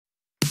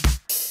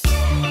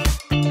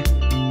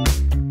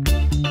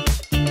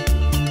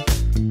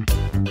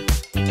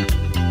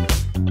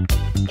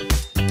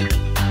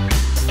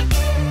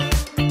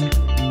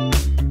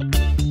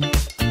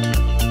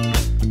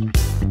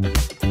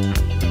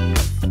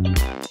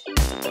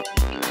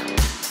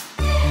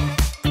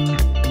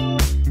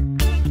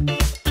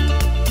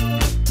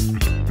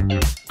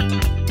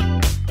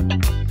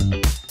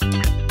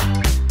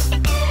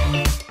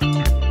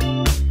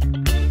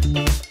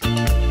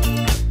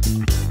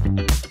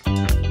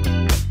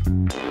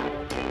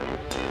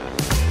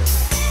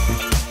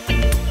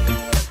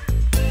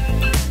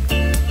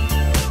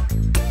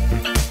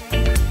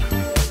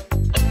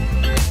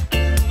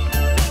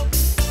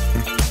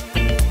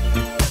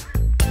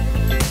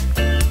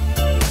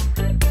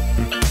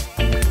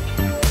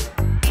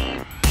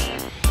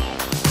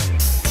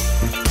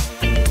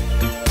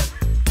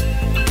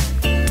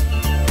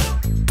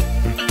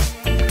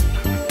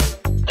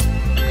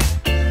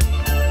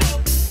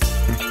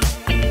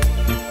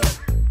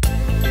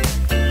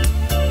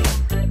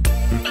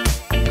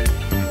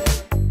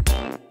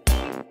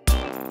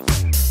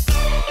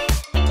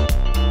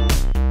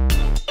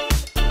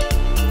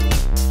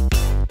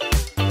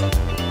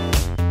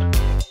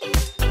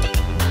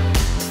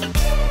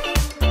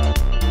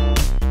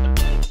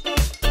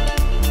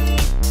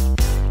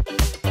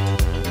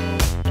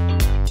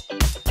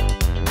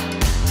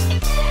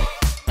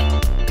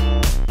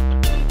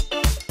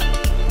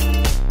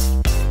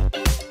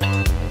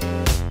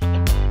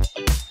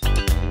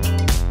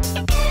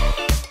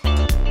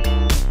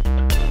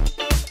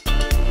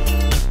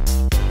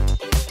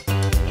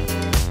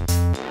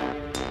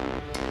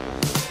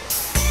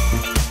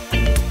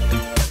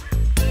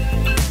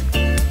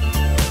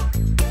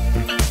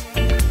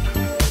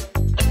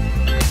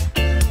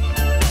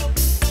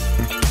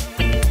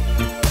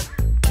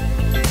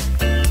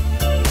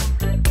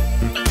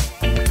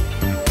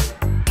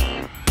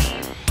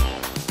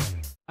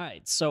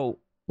So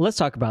let's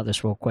talk about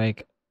this real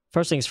quick.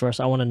 First things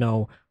first, I want to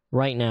know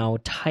right now,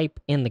 type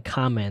in the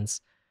comments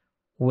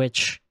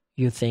which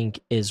you think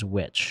is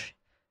which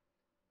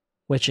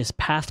is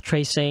path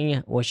tracing,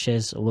 which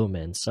is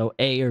Lumen. So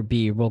A or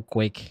B real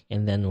quick,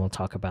 and then we'll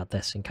talk about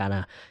this and kind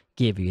of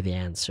give you the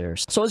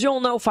answers. So as you all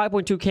know,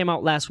 5.2 came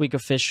out last week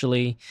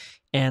officially,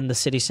 and the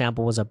city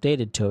sample was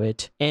updated to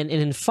it. And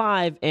in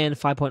 5 and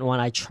 5.1,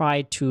 I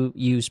tried to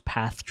use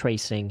path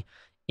tracing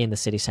in the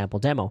city sample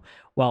demo.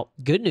 Well,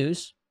 good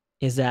news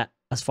is that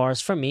as far as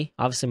for me,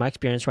 obviously my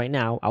experience right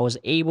now, I was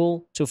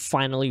able to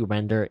finally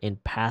render in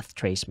path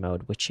trace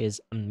mode, which is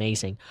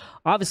amazing.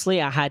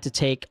 Obviously, I had to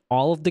take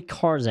all of the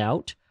cars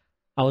out.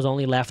 I was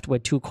only left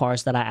with 2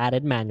 cars that I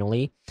added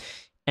manually.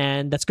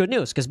 And that's good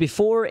news, because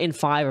before in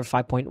 5 or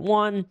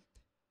 5.1,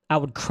 I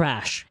would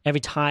crash every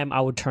time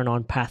I would turn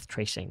on path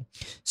tracing.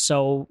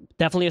 So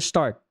definitely a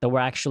start that we're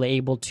actually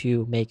able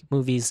to make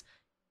movies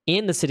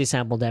in the city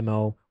sample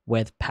demo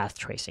with path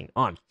tracing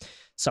on.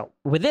 So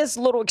with this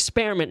little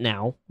experiment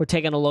now, we're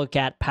taking a look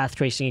at path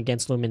tracing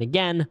against Lumen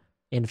again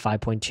in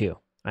 5.2. All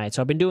right,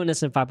 so I've been doing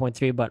this in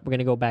 5.3, but we're going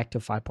to go back to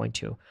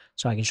 5.2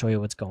 so I can show you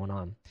what's going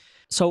on.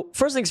 So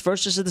first things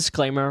first, just a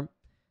disclaimer.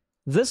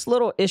 This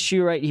little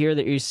issue right here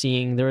that you're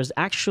seeing, there is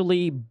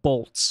actually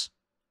bolts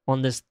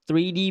on this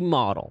 3D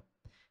model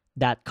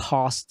that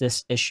caused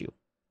this issue.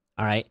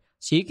 All right,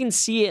 so you can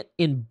see it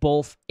in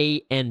both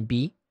A and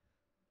B.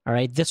 All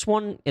right, this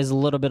one is a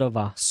little bit of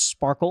a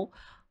sparkle,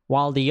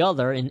 while the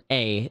other in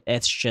A,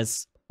 it's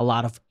just a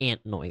lot of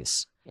ant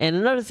noise. And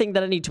another thing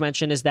that I need to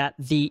mention is that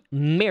the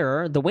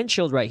mirror, the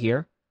windshield right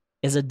here,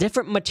 is a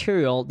different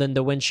material than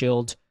the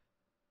windshield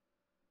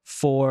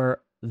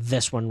for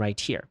this one right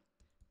here.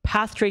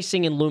 Path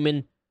tracing and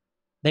Lumen,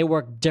 they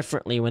work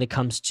differently when it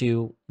comes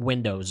to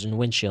windows and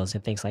windshields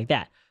and things like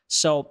that.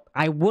 So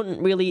I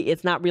wouldn't really,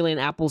 it's not really an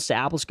apples to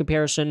apples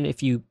comparison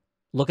if you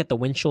look at the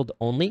windshield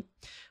only.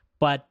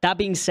 But that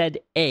being said,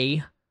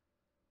 A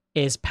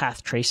is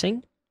path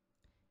tracing,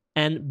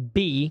 and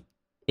B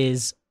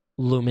is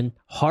Lumen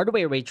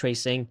hardware ray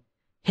tracing,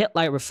 hit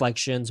light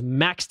reflections,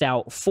 maxed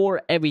out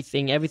for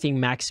everything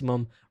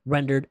maximum,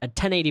 rendered at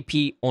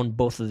 1080p on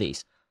both of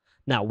these.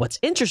 Now, what's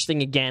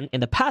interesting again,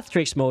 in the path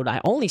trace mode,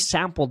 I only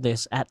sampled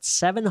this at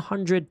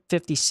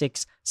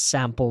 756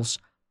 samples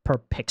per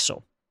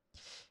pixel.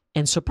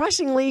 And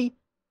surprisingly,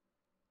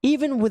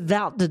 even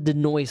without the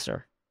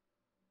denoiser,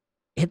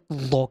 it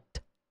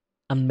looked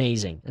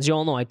amazing. As you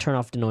all know, I turn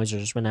off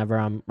denoisers whenever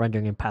I'm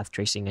rendering in path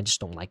tracing. I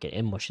just don't like it.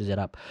 It mushes it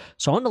up.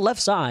 So on the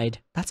left side,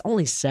 that's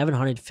only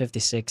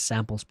 756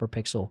 samples per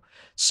pixel.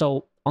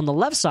 So on the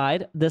left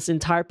side, this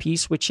entire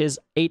piece, which is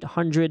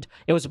 800,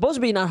 it was supposed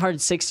to be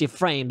 960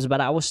 frames, but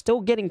I was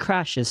still getting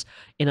crashes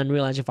in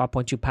Unreal Engine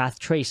 5.2 path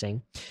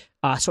tracing.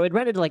 So it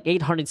rendered like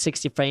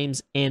 860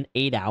 frames in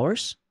 8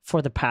 hours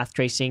for the path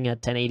tracing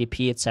at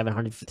 1080p at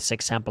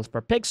 756 samples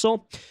per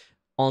pixel.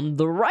 On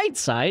the right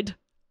side,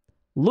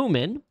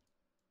 Lumen,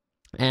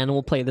 and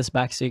we'll play this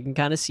back so you can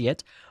kind of see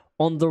it.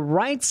 On the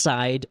right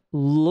side,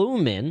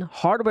 Lumen,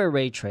 hardware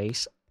ray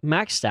trace,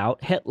 maxed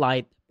out, hit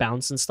light,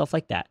 bounce, and stuff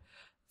like that.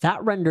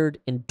 That rendered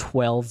in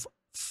 12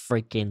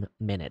 freaking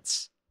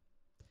minutes.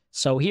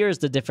 So here's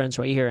the difference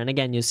right here. And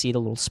again, you see the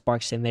little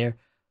sparks in there.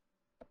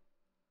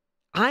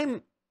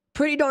 I'm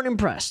pretty darn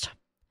impressed.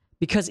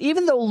 Because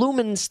even though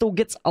Lumen still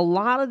gets a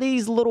lot of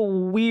these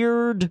little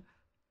weird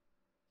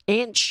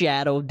ant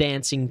shadow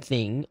dancing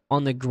thing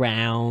on the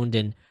ground,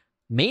 and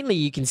mainly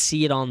you can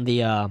see it on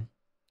the,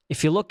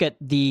 if you look at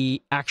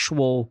the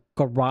actual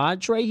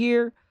garage right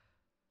here,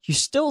 you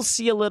still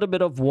see a little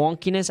bit of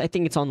wonkiness. I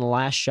think it's on the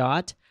last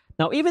shot.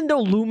 Now, even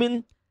though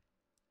Lumen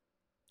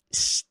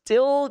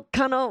still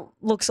kind of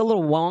looks a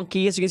little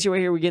wonky, as you can see right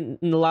here, we're getting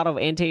a lot of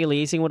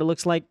anti-aliasing, what it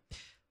looks like.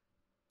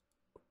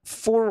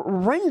 For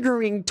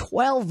rendering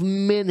 12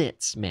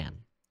 minutes, man,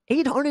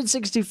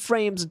 860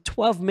 frames in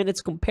 12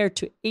 minutes compared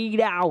to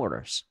 8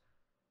 hours,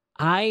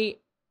 I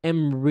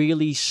am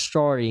really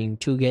starting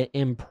to get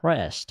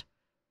impressed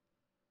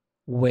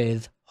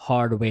with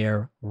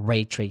hardware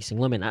ray tracing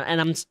Lumen,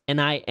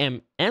 and I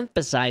am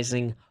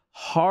emphasizing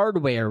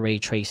hardware ray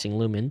tracing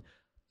Lumen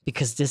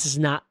because this is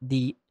not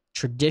the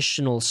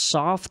traditional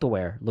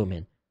software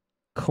Lumen.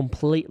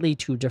 Completely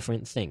two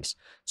different things.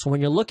 So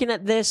when you're looking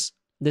at this,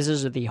 this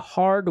is the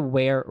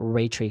hardware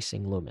ray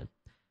tracing Lumen,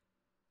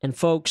 and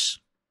folks,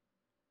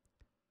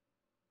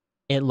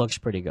 it looks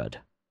pretty good.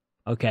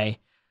 Okay.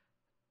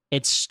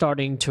 It's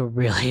starting to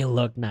really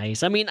look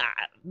nice. I mean,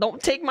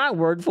 don't take my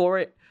word for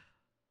it.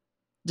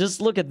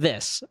 Just look at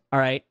this, all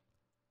right?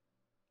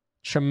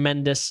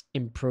 Tremendous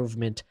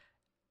improvement.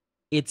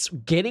 It's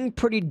getting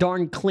pretty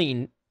darn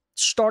clean,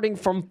 starting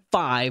from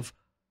 5.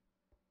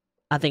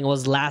 I think it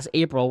was last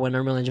April when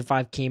Unreal Engine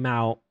 5 came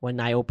out, when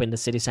I opened the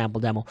city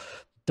sample demo.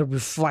 The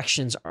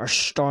reflections are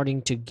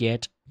starting to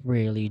get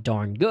really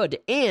darn good.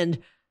 And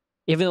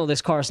even though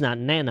this car is not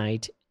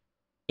nanite,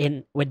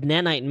 with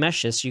nanite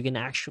meshes, you can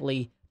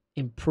actually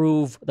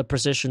improve the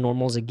precision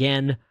normals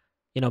again,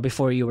 you know,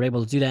 before you were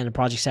able to do that in the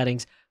project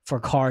settings. for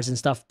cars and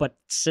stuff. But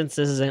since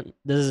this isn't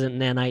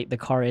nanite, the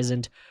car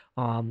isn't.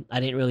 I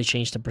didn't really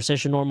change the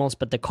precision normals,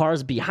 but the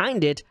cars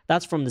behind it,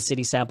 that's from the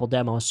city sample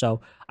demo.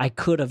 So I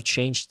could have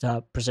changed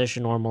the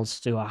precision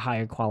normals to a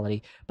higher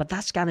quality, but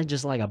that's kind of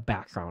just like a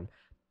background.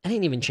 I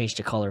didn't even change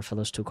the color for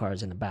those two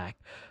cars in the back.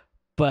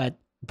 But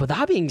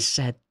that being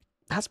said,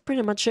 that's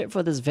pretty much it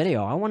for this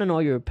video. I want to know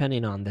your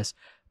opinion on this.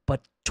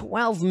 But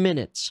 12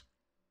 minutes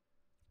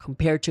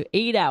compared to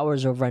 8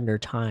 hours of render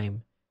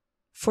time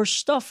for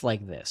stuff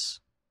like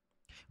this,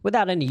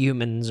 without any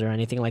humans or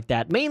anything like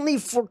that, mainly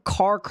for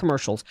car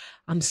commercials.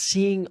 I'm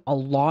seeing a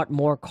lot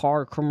more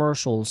car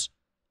commercials,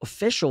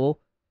 official,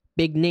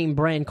 big name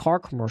brand car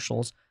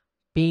commercials,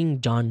 being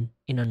done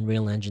in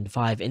Unreal Engine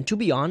 5. And to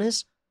be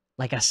honest,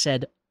 like I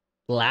said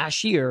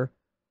last year,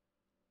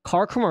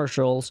 car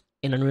commercials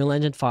in Unreal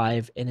Engine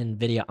 5 and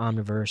NVIDIA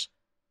Omniverse,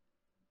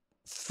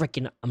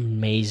 freaking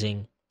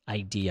amazing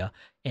idea.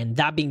 And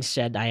that being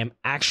said, I am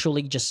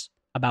actually just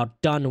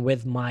about done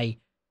with my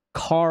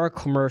car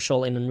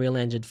commercial in Unreal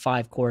Engine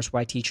 5 course,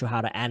 where I teach you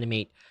how to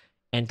animate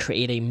and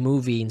create a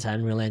movie inside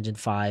Unreal Engine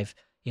 5,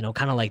 you know,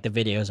 kind of like the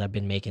videos I've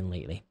been making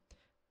lately.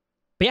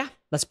 But yeah,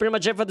 that's pretty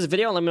much it for this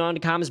video. Let me know in the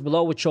comments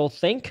below what y'all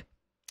think,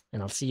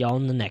 and I'll see y'all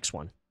in the next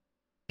one.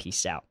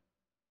 Peace out.